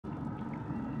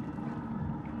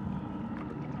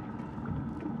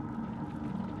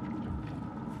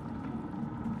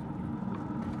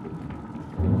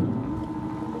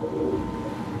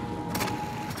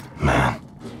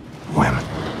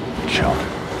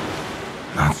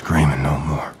Not screaming no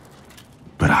more,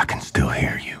 but I can still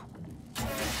hear you.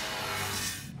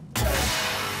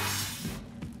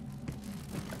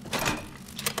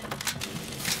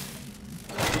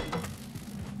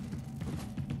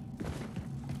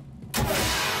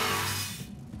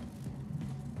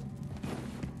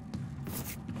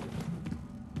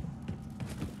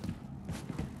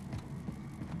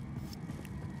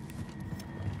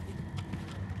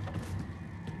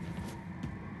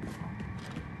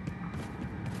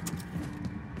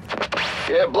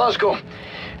 Yeah, Blasco.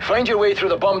 Find your way through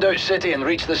the bombed-out city and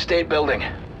reach the state building.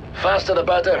 Faster the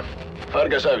better.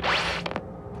 Fergus out.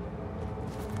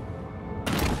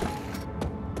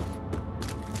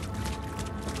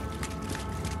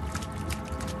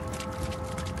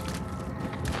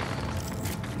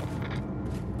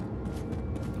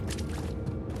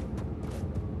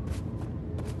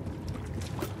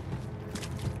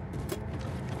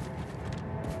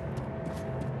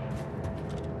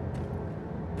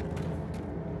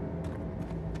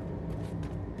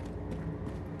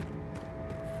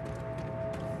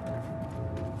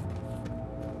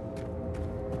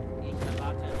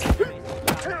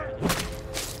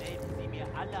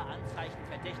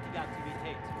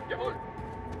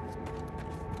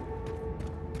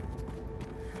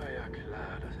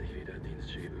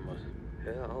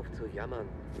 Hör auf zu jammern.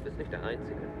 Du bist nicht der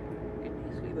Einzige.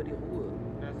 Genieß lieber die Ruhe.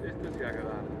 Das ist es ja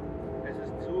gerade. Es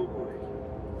ist zu ruhig.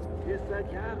 Hier ist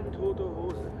seit Jahren tote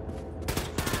Hose.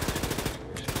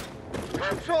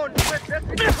 Komm schon! Du bist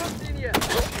in die Schusslinie!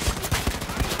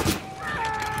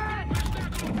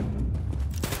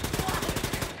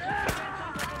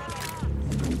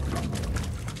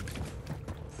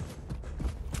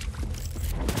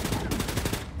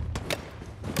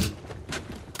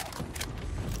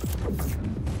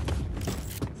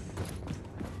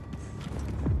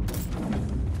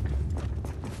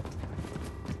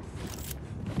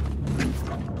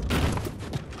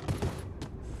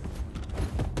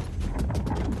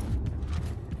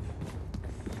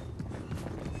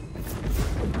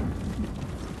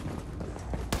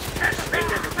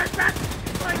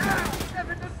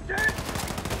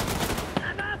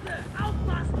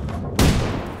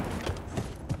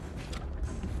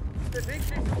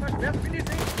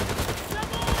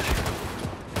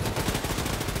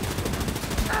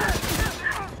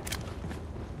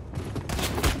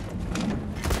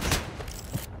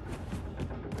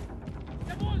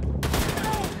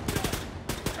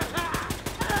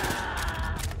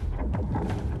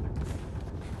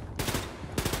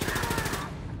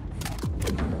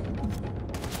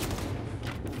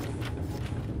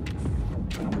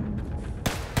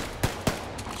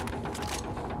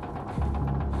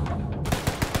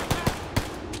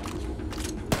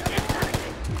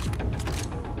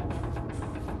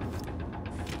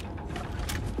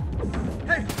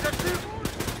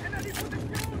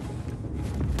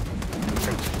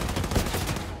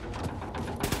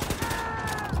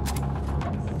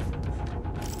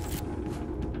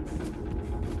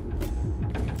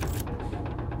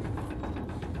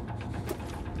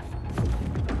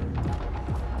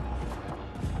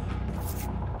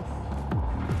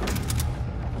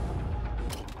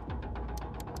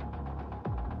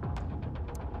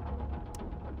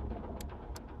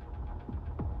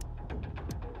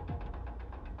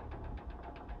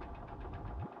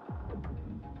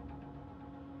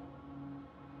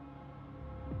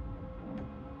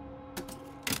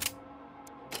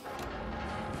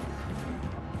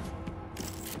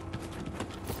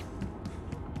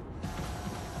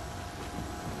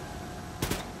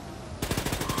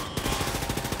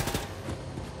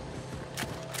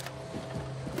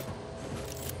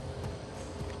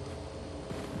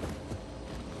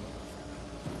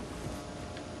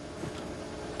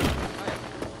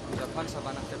 Panzer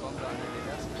war nach der Bombe an der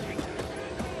Reverse.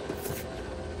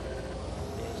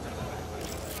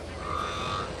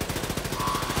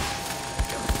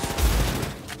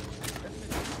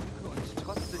 Und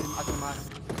trotzdem atomar.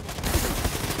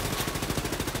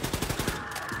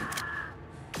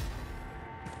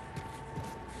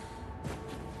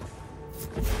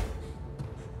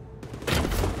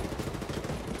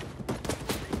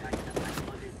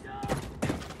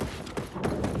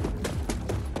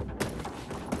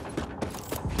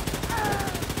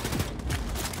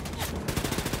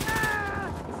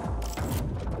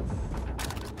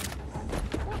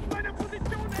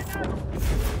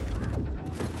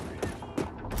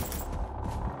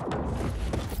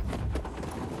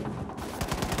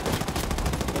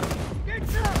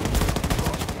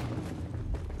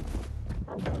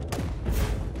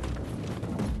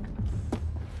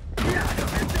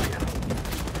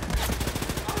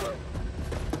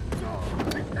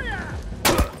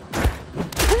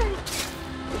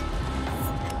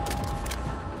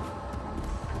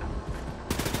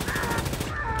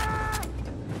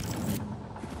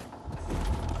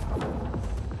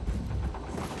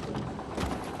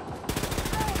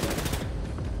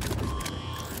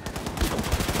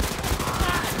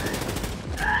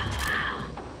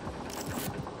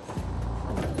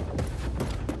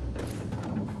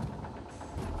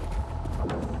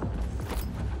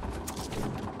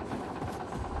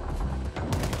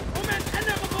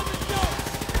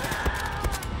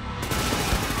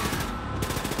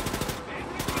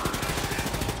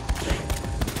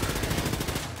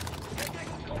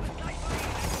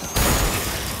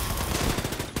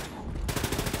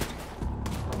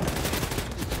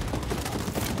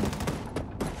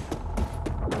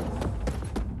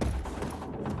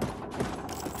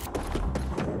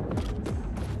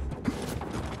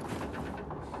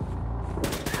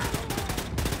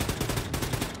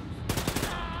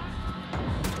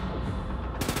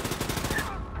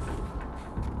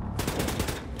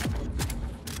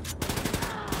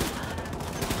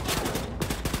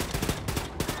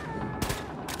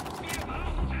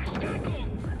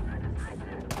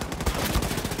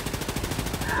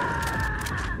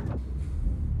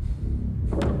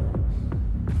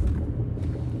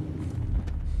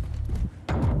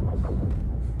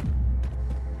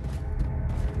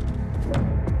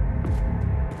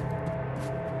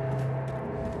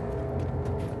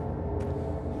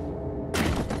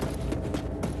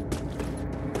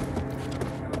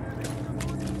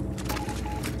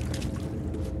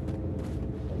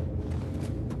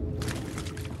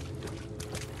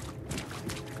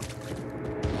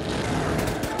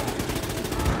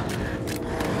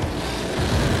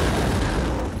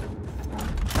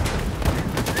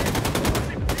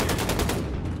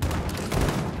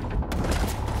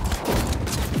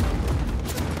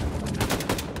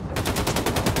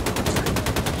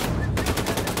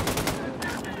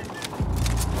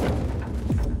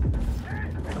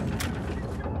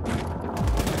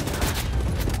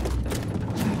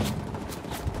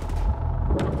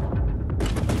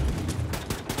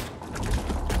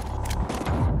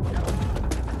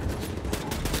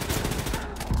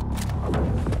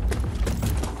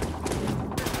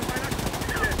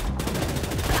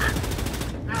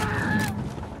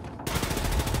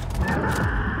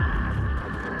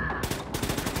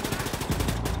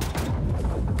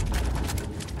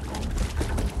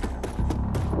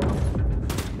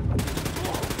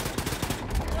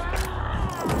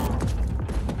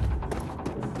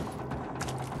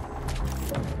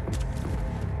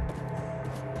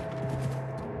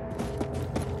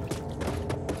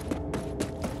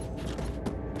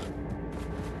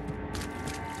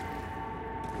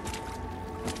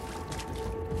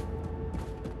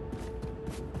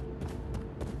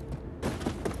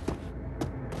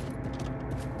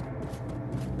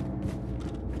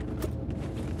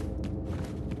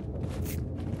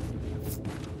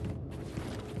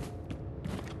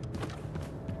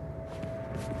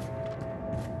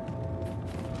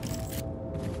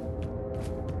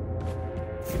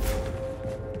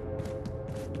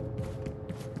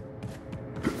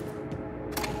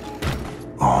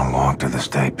 to the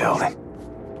state building.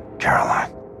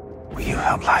 Caroline, will you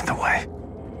help light the way?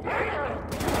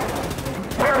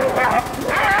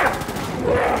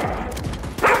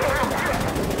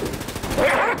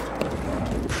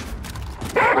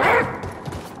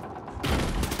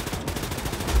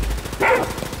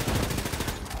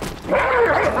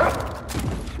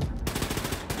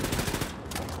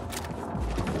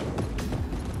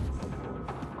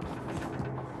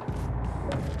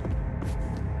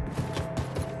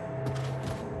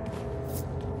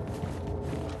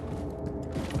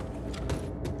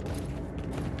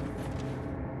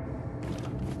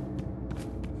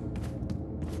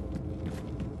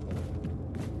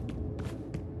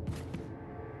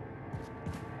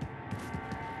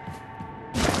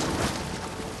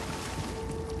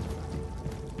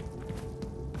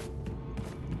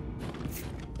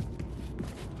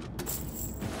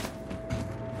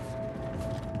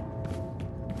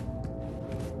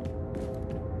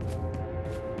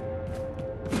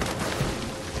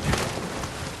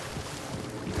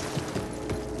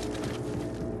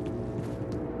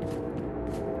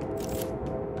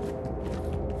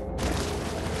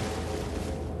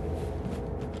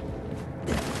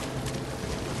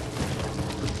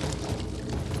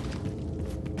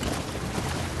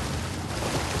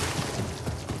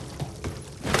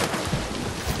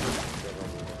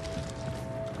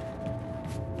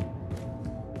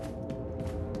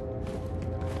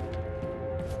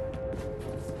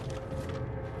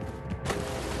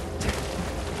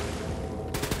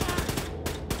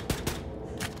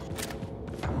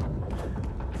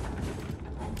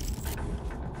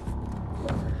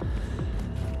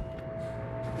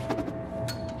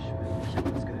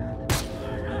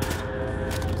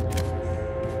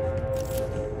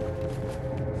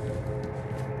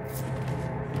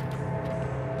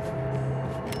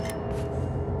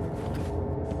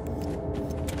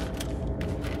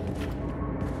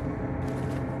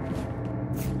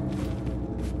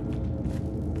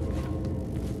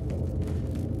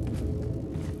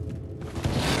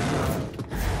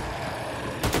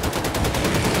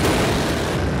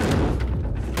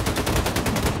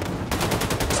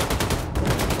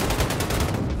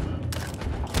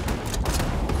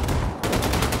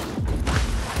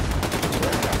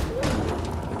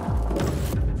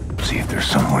 See if there's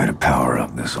some way to power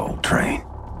up this old train.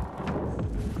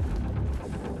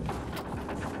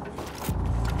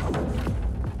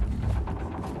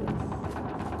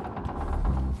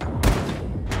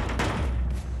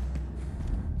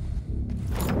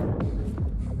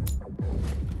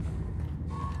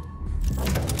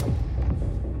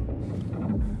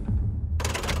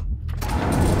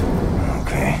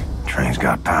 Okay, train's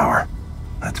got power.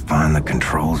 Let's find the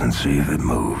controls and see if it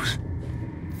moves.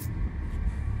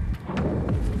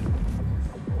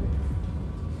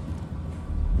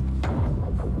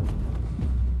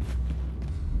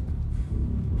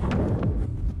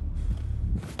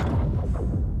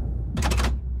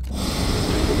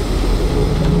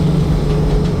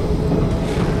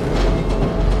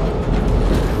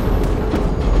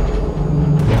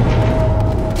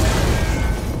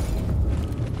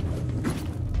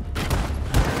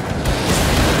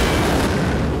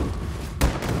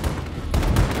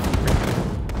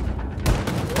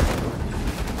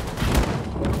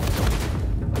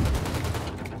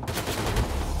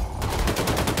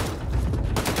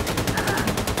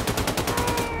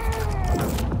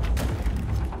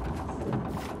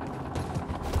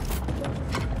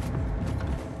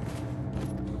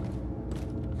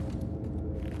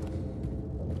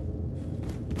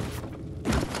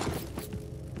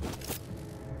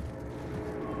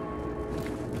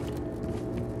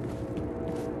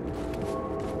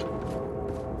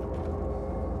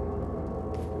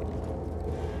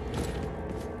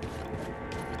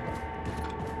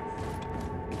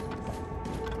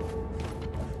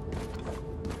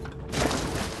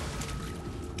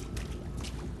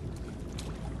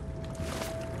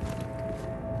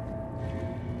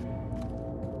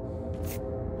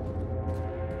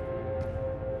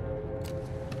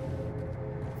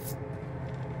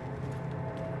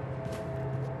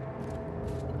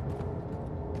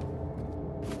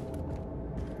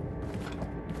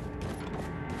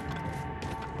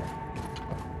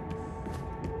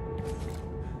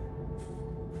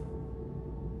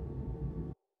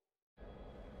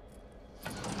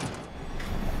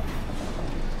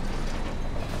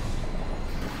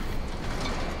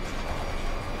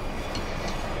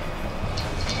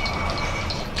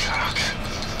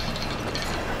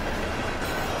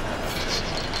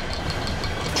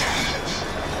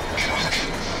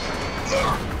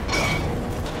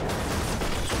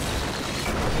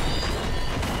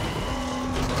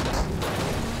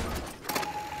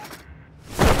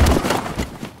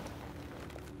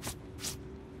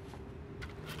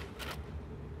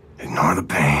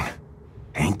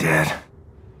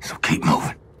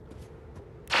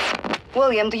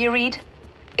 William, do you read?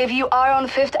 If you are on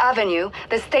 5th Avenue,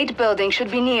 the State Building should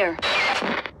be near.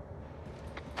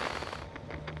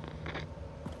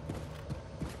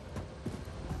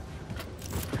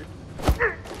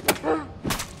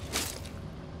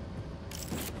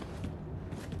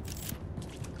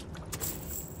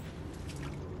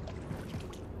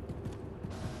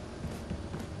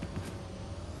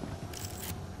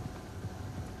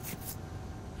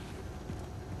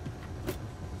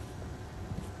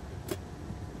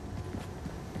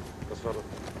 Das war doch...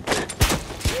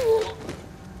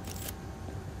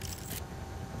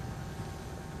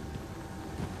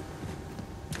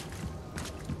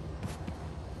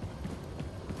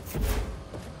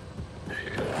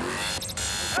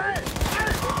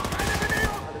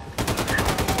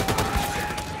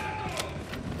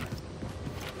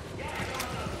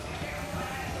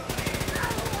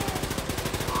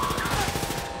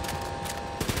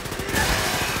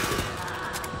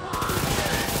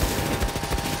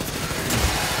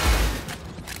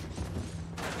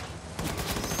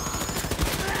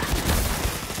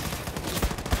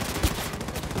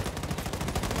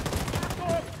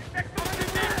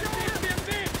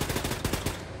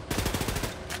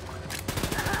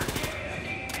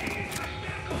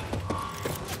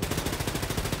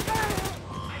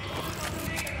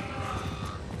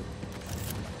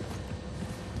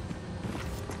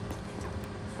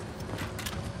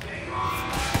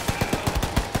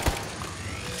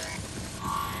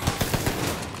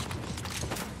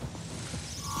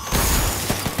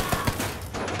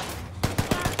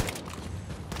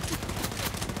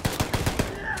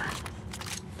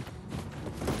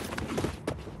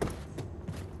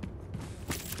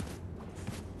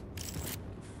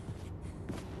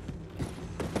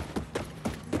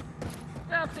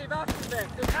 Werf die Waffen weg,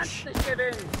 du kannst nicht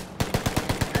gewinnen.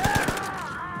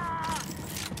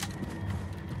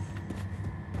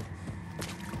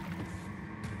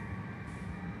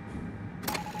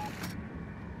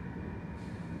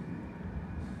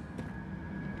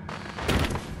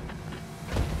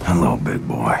 Hello, big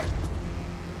boy.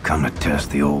 Come to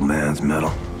test the old man's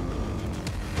mettle?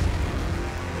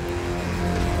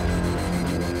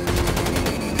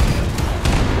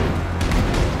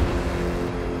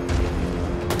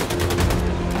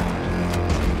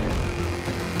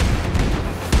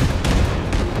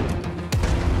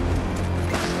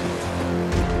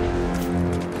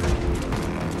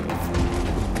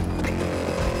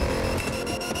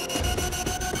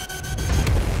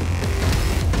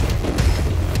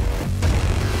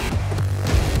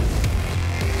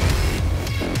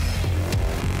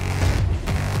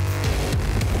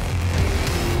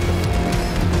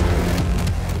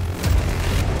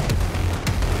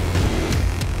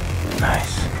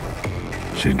 Nice.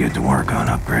 Should get to work on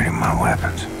upgrading my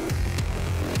weapons.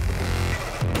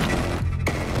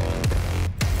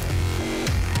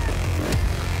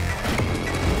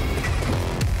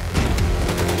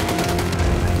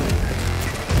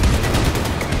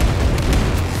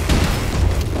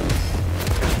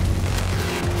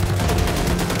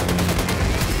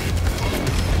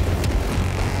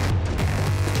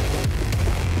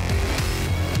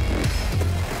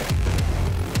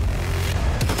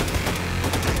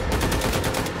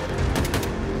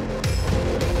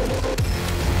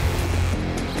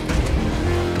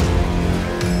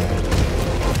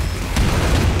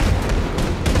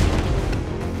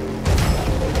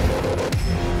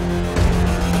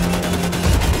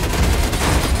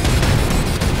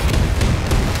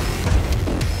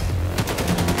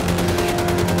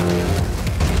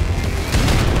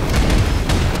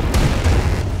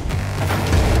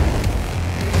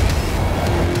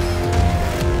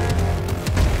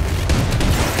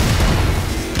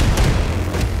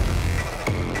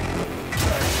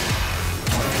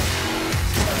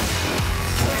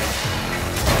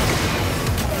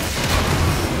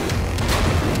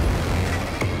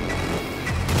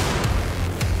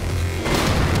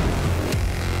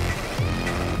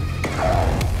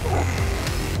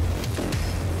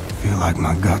 Feel like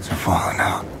my guts are falling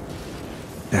out.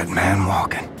 Dead man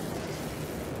walking.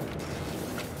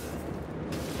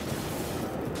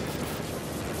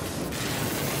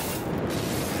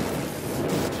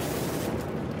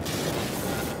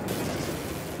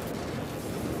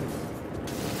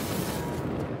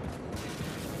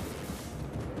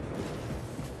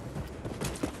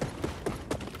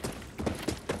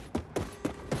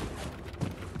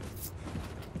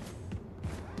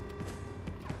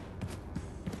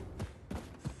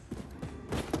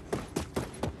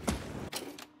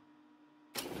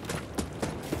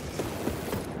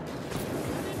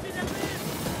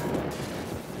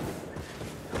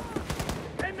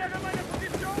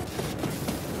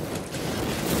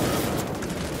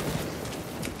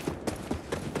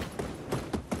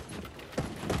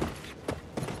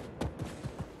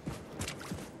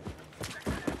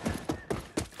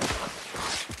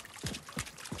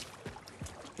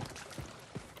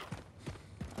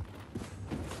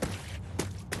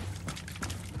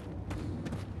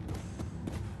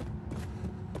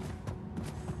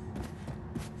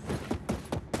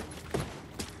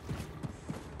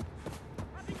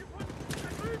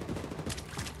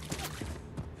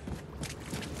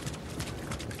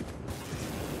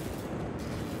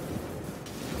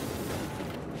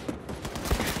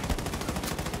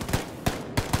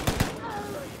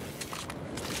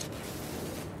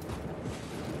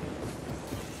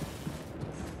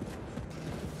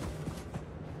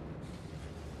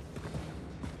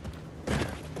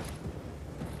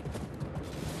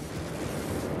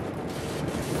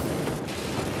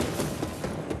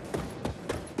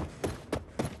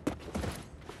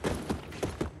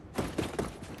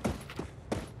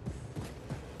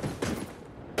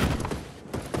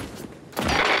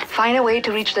 Find a way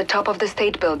to reach the top of the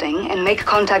state building and make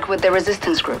contact with the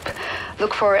resistance group.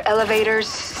 Look for elevators,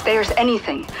 stairs,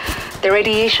 anything. The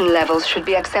radiation levels should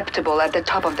be acceptable at the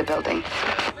top of the building.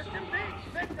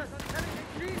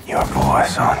 Your boy,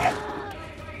 Sonya.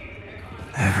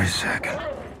 Every second.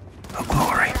 A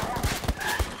glory.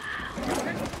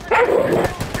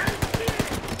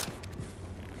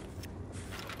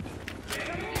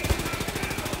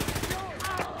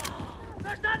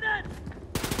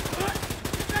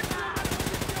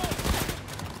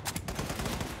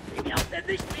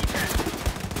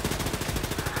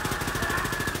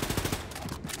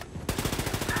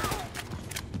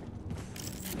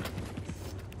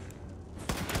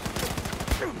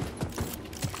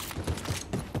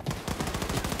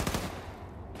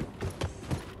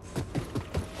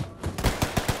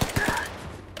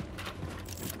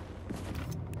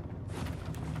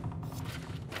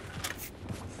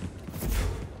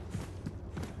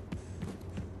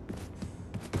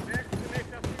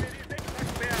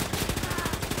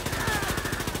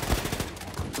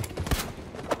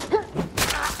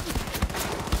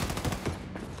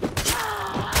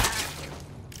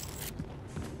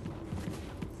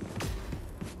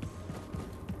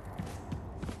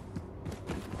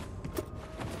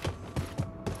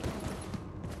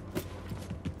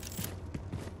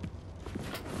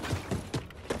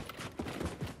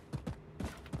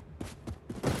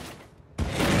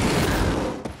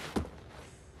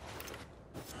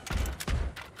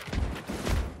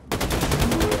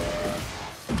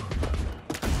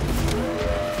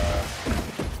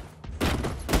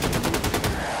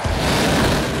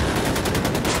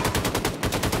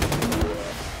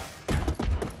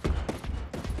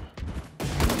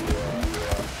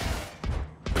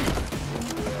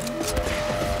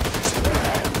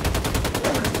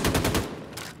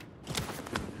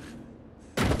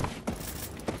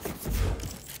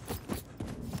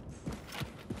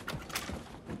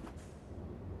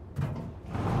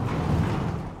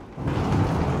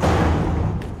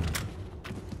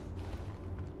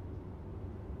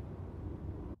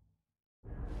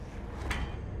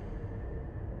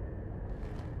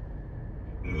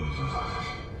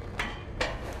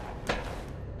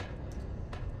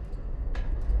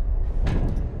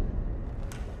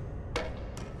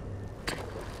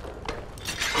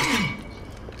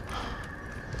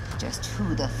 Just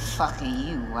who the fuck are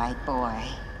you, white boy?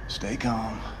 Stay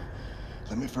calm.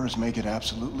 Let me first make it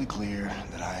absolutely clear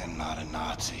that I am not a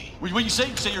Nazi. What you say?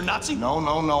 You say you're a Nazi? No,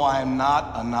 I am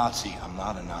not a Nazi. I'm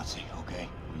not a Nazi, okay?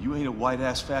 Well, you ain't a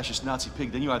white-ass fascist Nazi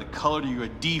pig, then you're either colored or you're a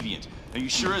deviant. Now, you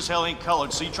sure as hell ain't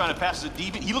colored, so you trying to pass as a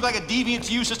deviant? You look like a deviant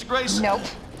to you, Sister Grace? Nope.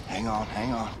 Hang on.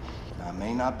 I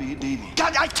may not be a deviant.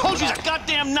 God, I told you he's a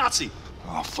goddamn Nazi!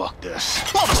 Oh, fuck this.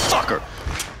 Motherfucker!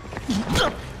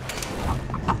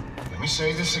 Let me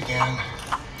say this again.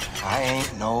 I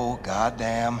ain't no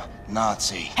goddamn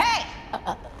Nazi. Hey!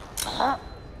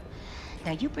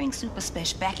 Now you bring Super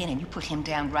Special back in and you put him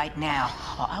down right now,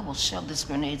 or I will shove this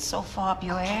grenade so far up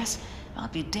your ass, I'll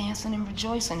be dancing and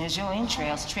rejoicing as your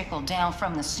entrails trickle down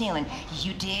from the ceiling.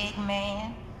 You dig,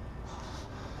 man?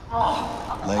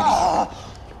 Lady,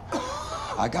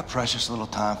 I got precious little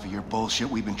time for your bullshit.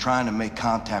 We've been trying to make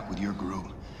contact with your group.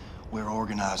 We're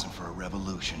organizing for a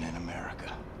revolution in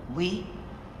America. We?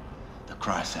 The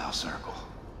Kreisau Circle.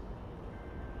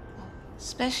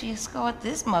 Especially escort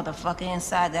this motherfucker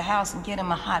inside the house and get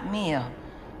him a hot meal.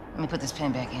 Let me put this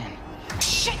pen back in.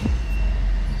 Shit!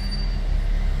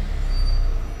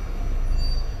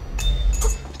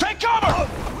 Take cover!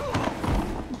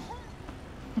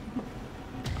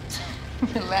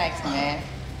 Relax, man.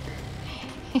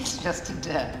 It's just a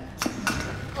duck.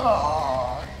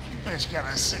 Oh, you bitch got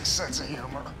a sick sense of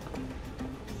humor.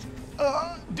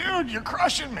 Dude, you're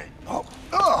crushing me.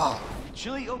 Oh.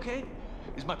 Chili, okay?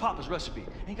 It's my papa's recipe.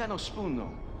 Ain't got no spoon,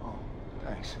 though. Oh,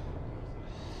 thanks.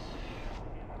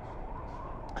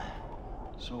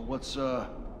 So what's,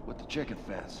 with the chicken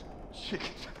fence?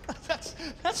 Chicken?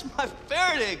 That's my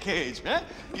Faraday cage, man.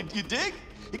 You dig?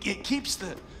 It keeps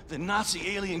the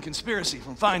Nazi alien conspiracy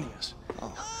from finding us.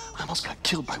 Oh. I almost got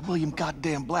killed by William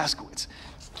goddamn Blazkowicz.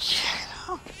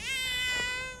 Yeah.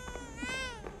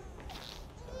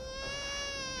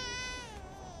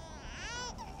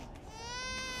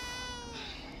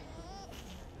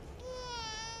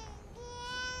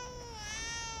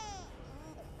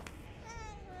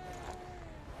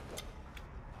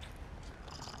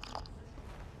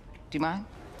 Do you mind?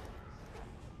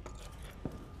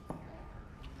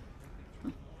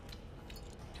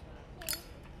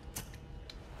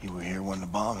 You were here when the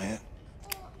bomb hit?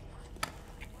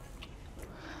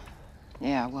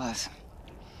 Yeah, I was.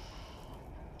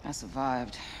 I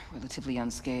survived relatively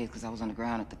unscathed because I was on the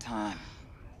ground at the time.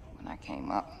 When I came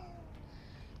up,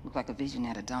 looked like a vision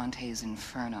out of Dante's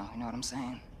Inferno, you know what I'm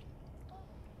saying?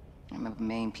 I remember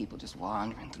Maine people just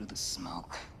wandering through the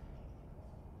smoke.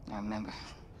 I remember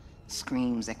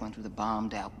screams echoing through the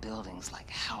bombed-out buildings like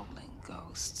howling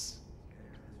ghosts.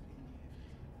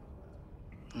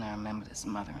 And I remember this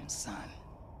mother and son.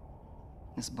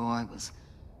 This boy was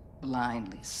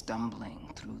blindly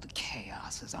stumbling through the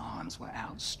chaos. His arms were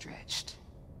outstretched,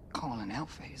 calling out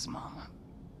for his mama.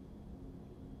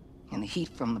 And the heat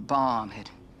from the bomb had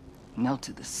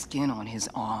melted the skin on his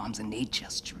arms, and they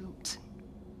just drooped.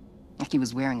 Like he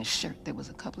was wearing a shirt that was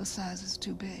a couple of sizes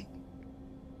too big.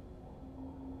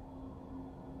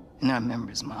 And I remember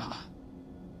his mama.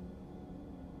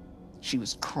 She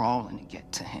was crawling to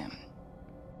get to him.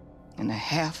 And the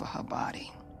half of her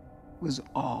body was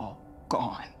all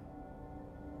gone.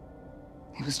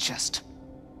 It was just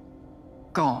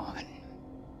gone.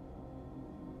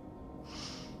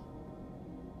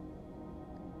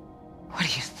 What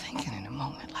are you thinking in a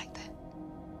moment like that?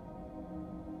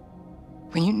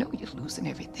 When you know you're losing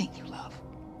everything you love?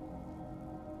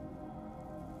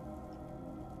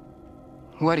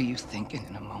 What are you thinking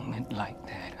in a moment like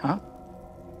that, huh?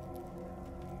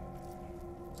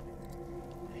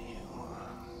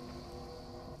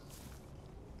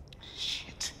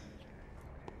 Shit.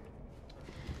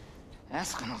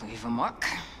 That's gonna leave a mark.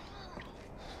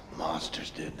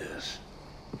 Monsters did this.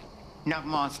 Not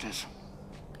monsters.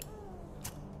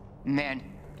 Men.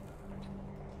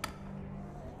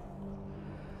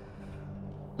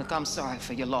 Look, I'm sorry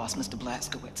for your loss, Mr.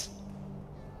 Blazkowicz.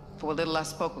 For a little I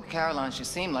spoke with Caroline, she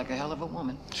seemed like a hell of a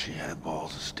woman. She had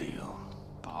balls of steel.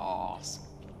 Balls.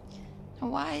 And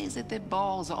why is it that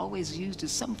balls are always used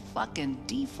as some fucking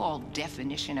default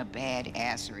definition of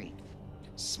badassery?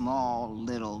 Small,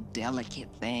 little, delicate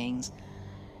things.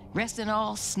 Resting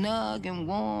all snug and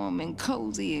warm and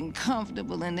cozy and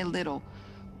comfortable in their little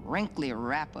wrinkly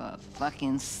wrapper of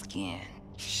fucking skin.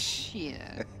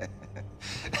 Shit.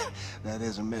 That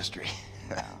is a mystery.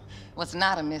 What's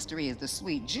not a mystery is the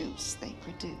sweet juice they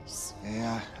produce.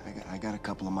 Yeah, I got a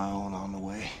couple of my own on the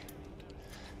way.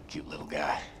 Cute little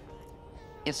guy.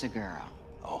 It's a girl.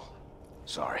 Oh,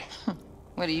 sorry.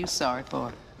 What are you sorry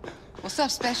for? What's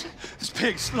up, Special? There's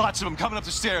pigs, lots of them coming up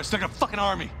the stairs. They're like a fucking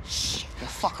army. Shh, the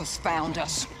fuckers found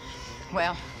us.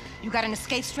 Well, you got an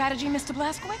escape strategy, Mr.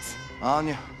 Blazkowicz?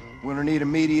 Anya, we're gonna need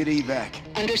immediate evac.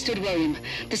 Understood, William.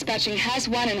 Dispatching Has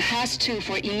 1 and Has 2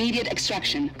 for immediate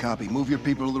extraction. Copy. Move your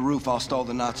people to the roof. I'll stall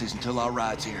the Nazis until our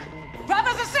ride's here.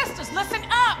 Brothers and sisters, listen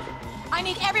up! I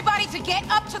need everybody to get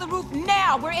up to the roof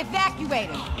now. We're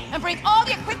evacuating. And bring all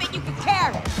the equipment you can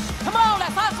carry. Come on,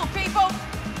 let's hustle, people!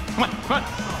 Come on, come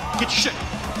on. Get your shit.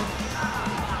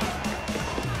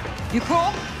 You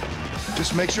cool?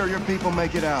 Just make sure your people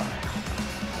make it out.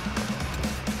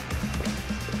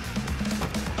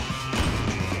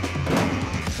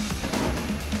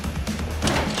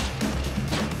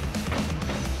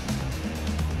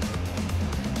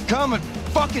 Come and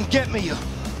fucking get me, you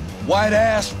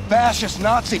white-ass, fascist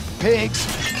Nazi pigs!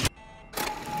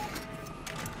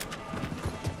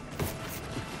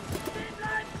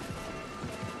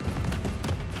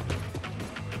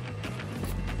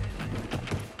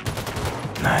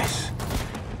 Nice.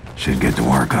 Should get to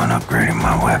work on upgrading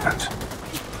my weapons.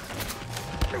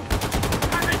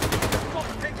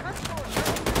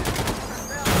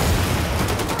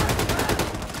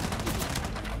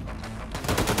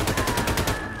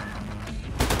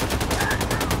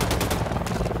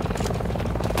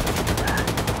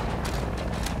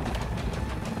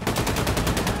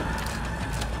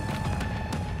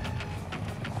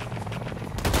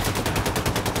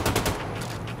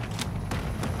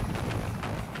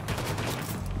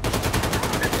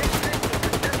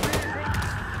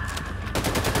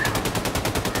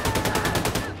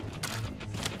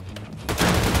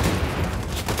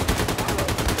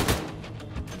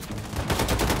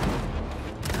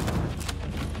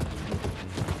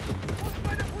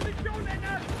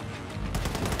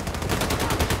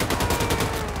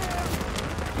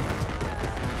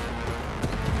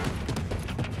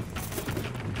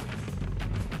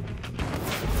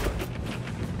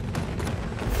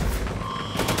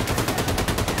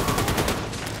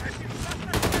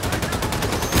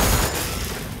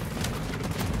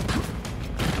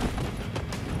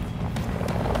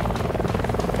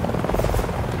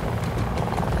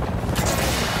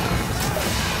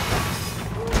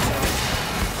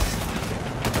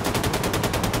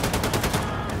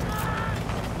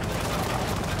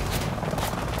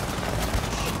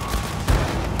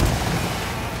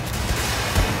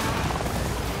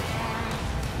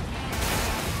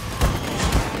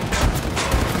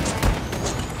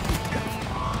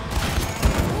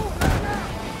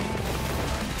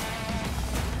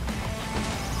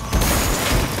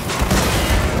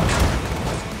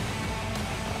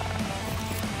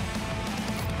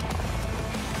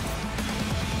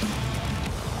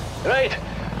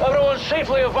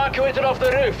 safely evacuated off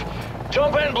the roof.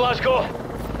 Jump in, Blasco.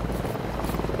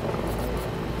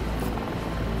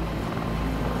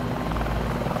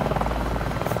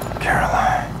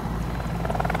 Caroline.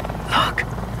 Look.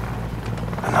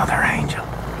 Another angel.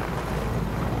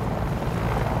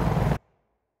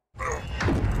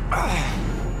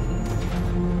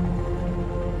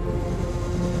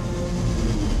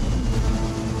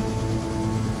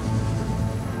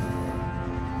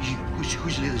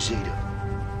 Who's little Zeta?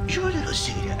 You're little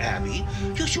Zeta, Abby.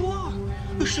 Yes, you are.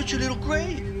 You're such a little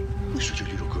gray. You're such a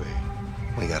little gray.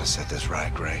 We gotta set this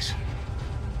right, Grace.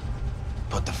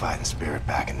 Put the fighting spirit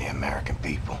back in the American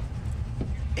people.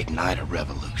 Ignite a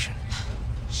revolution.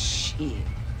 Shit.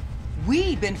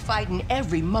 We've been fighting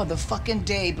every motherfucking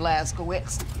day,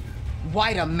 Blazkowicz.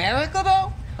 White America,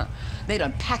 though? Huh. They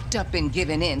done packed up and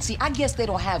given in. See, I guess they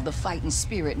don't have the fighting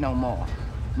spirit no more.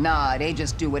 Nah, they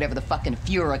just do whatever the fucking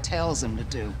Fuhrer tells them to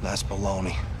do. That's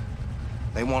baloney.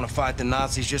 They want to fight the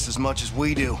Nazis just as much as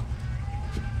we do.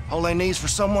 All they need is for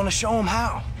someone to show them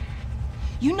how.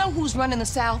 You know who's running the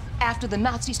South after the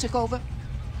Nazis took over?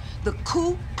 The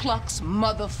Ku Klux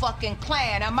motherfucking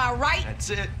Klan, am I right? That's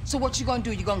it. So what you gonna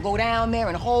do? You gonna go down there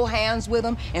and hold hands with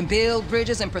them and build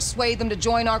bridges and persuade them to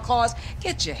join our cause?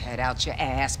 Get your head out your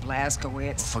ass,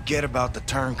 Blazkowicz. Forget about the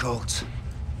turncoats.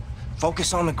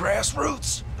 Focus on the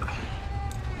grassroots.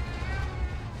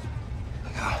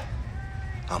 Look,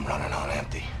 I'm running on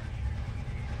empty.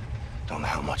 Don't know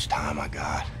how much time I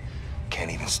got.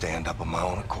 Can't even stand up on my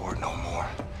own accord no more.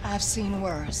 I've seen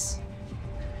worse.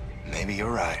 Maybe you're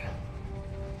right.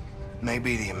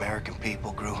 Maybe the American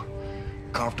people grew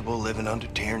comfortable living under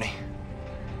tyranny.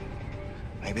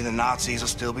 Maybe the Nazis will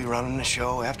still be running the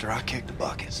show after I kick the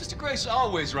bucket. Sister Grace is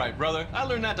always right, brother. I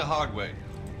learned that the hard way.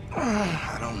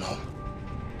 I don't know.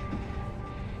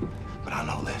 But I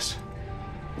know this.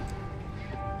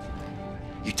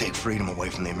 You take freedom away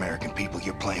from the American people,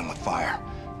 you're playing with fire.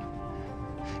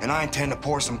 And I intend to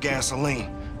pour some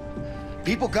gasoline.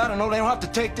 People gotta know they don't have to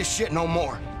take this shit no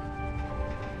more.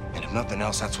 And if nothing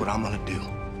else, that's what I'm gonna do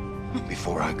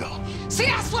before I go. See,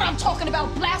 that's what I'm talking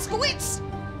about, Blazkowicz!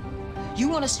 You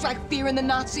wanna strike fear in the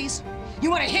Nazis?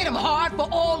 You wanna hit them hard for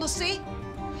all to see?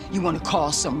 You wanna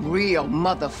cause some real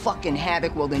motherfucking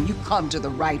havoc? Well, then you come to the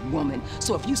right woman.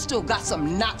 So if you still got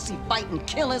some Nazi fighting,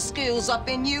 killing skills up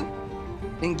in you,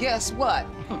 then guess what?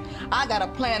 I got a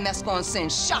plan that's gonna send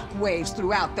shockwaves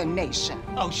throughout the nation.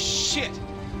 Oh, shit!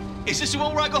 Is this the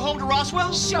one where I go home to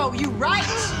Roswell? Show you right!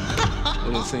 What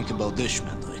do you think about this,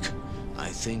 Schmendlik? I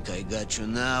think I got you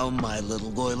now, my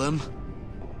little Goylem.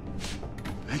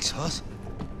 Thanks, Hoss.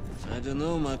 I don't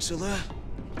know, Maxilla.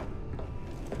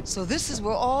 So this is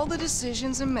where all the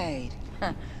decisions are made.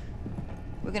 Huh.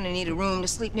 We're gonna need a room to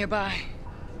sleep nearby.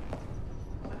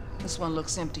 This one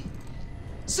looks empty.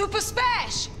 Super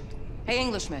Spash! Hey,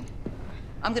 Englishman.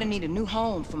 I'm gonna need a new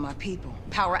home for my people.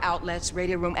 Power outlets,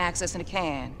 radio room access, and a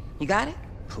can. You got it?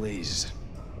 Please.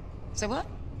 Say what?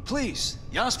 Please.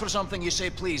 You ask for something, you say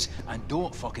please, and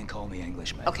don't fucking call me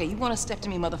Englishman. Okay, you wanna step to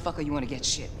me, motherfucker, you wanna get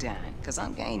shit done. Cause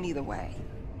I'm game either way.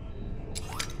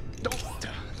 Don't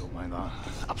mind that.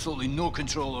 Absolutely no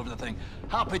control over the thing.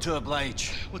 Happy to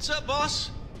oblige. What's up,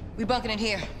 boss? We bunking in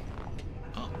here.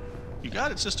 Oh, you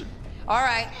got it, sister. All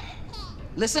right.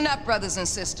 Listen up, brothers and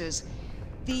sisters.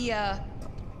 The,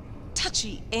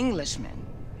 touchy Englishman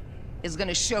is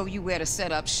gonna show you where to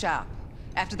set up shop.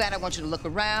 After that, I want you to look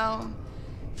around,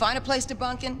 find a place to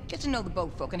bunk in, get to know the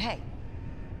boat folk, and hey,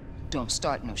 don't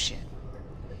start no shit.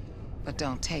 But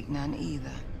don't take none either.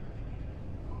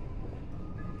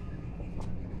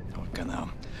 Okay, now.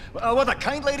 Well, what the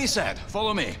kind lady said.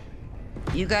 Follow me.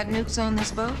 You got nukes on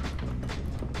this boat?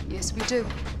 Yes, we do.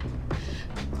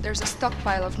 There's a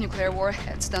stockpile of nuclear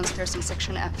warheads downstairs in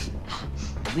Section F.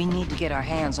 We need to get our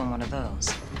hands on one of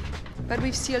those. But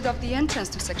we've sealed off the entrance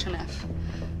to Section F.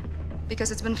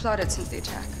 Because it's been flooded since the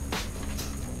attack.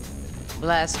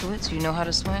 Blazkowicz, you know how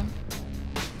to swim?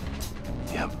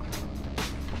 Yep.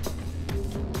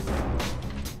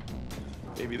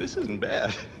 Baby, this isn't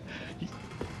bad.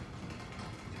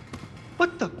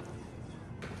 What the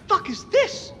fuck is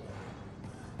this?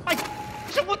 I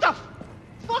said, what the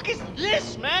fuck is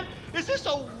this, man? Is this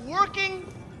a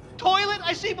working toilet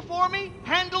I see before me?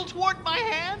 Handle toward my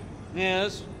hand?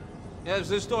 Yes. Yes,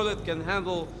 this toilet can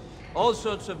handle all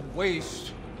sorts of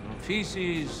waste.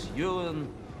 Feces,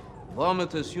 urine,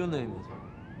 vomitus, you name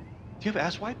it. Do you have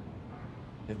ass wipe?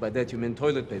 If by that you mean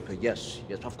toilet paper, yes.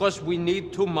 Yes, of course we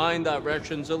need to mind our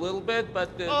rations a little bit,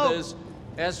 but there's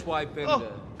ass wipe in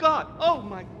Oh, God. Oh,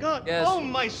 my God. Yes. Oh,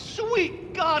 my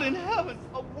sweet God in heaven.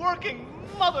 A working,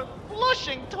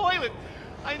 mother-flushing toilet.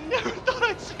 I never thought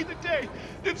I'd see the day.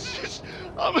 It's just,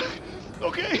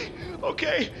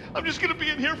 okay. I'm just gonna be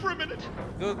in here for a minute.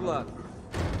 Good luck.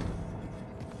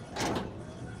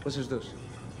 What is this?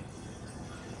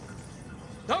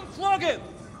 Don't flog it!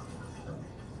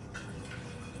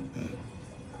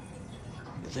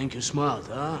 You think you're smart,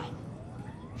 huh?